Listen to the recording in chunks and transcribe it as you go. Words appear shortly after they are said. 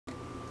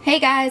Hey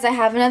guys, I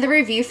have another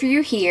review for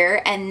you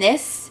here, and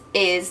this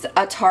is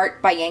a tart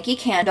by Yankee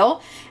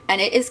Candle, and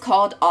it is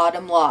called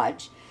Autumn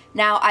Lodge.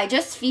 Now, I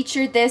just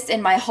featured this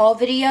in my haul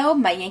video,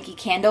 my Yankee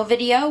Candle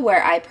video,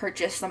 where I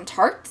purchased some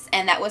tarts,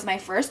 and that was my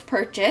first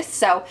purchase.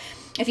 So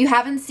if you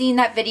haven't seen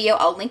that video,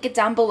 I'll link it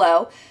down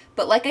below.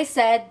 But like I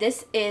said,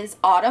 this is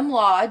Autumn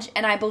Lodge,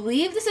 and I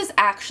believe this is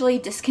actually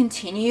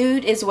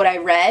discontinued, is what I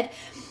read.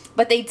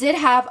 But they did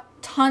have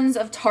tons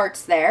of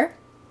tarts there.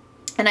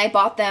 And I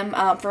bought them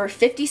for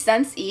 50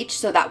 cents each,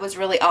 so that was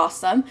really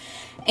awesome.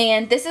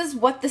 And this is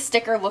what the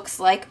sticker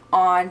looks like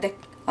on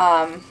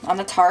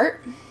the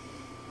tart.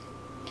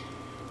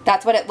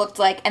 That's what it looked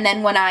like. And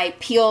then when I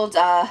peeled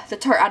the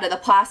tart out of the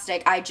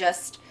plastic, I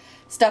just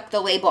stuck the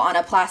label on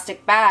a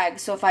plastic bag.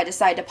 So if I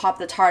decide to pop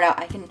the tart out,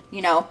 I can,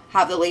 you know,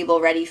 have the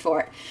label ready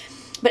for it.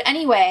 But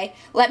anyway,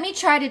 let me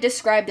try to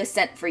describe the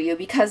scent for you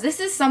because this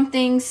is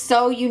something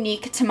so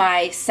unique to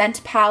my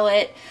scent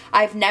palette.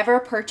 I've never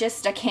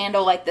purchased a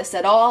candle like this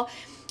at all,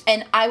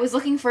 and I was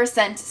looking for a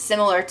scent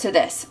similar to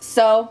this.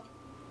 So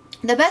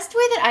the best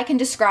way that I can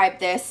describe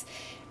this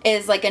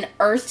is like an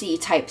earthy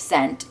type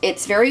scent.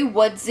 It's very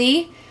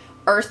woodsy,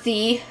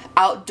 earthy,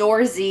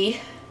 outdoorsy.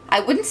 I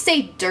wouldn't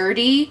say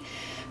dirty,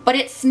 but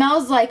it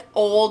smells like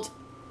old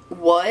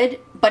wood,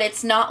 but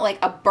it's not like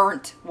a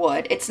burnt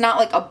wood. It's not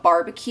like a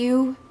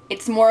barbecue.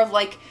 It's more of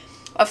like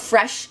a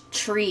fresh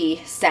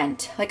tree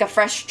scent, like a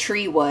fresh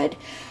tree wood.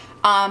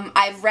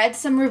 I've read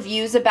some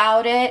reviews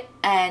about it,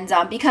 and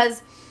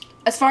because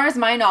as far as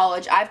my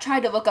knowledge, I've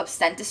tried to look up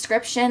scent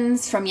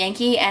descriptions from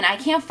Yankee and I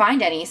can't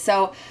find any,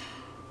 so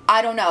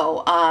I don't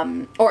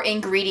know, or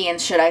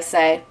ingredients should I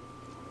say.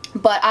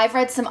 But I've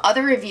read some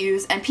other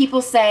reviews and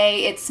people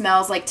say it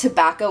smells like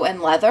tobacco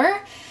and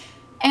leather.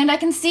 And I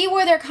can see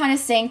where they're kind of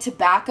saying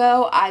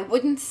tobacco. I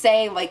wouldn't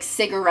say like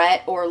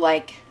cigarette or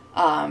like,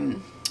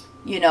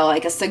 you know,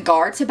 like a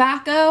cigar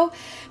tobacco.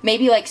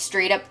 Maybe like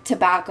straight up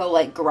tobacco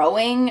like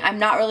growing. I'm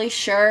not really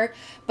sure.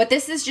 But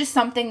this is just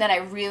something that I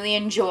really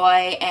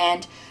enjoy.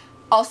 And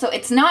also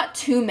it's not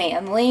too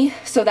manly.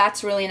 So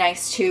that's really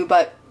nice too.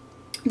 But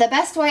the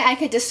best way I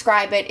could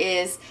describe it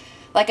is,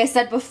 like I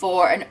said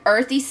before, an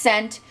earthy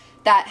scent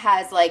that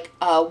has like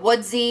a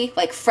woodsy,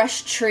 like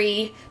fresh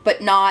tree,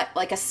 but not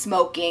like a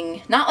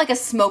smoking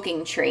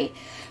tree.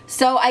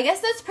 So I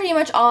guess that's pretty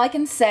much all I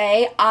can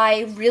say.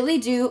 I really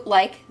do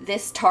like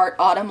this tart,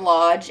 Autumn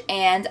Lodge,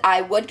 and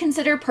I would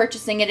consider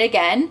purchasing it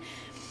again.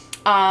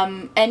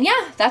 And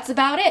yeah, that's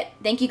about it.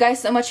 Thank you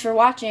guys so much for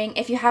watching.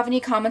 If you have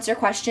any comments or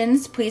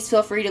questions, please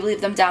feel free to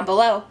leave them down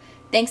below.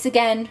 Thanks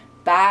again.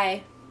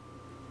 Bye.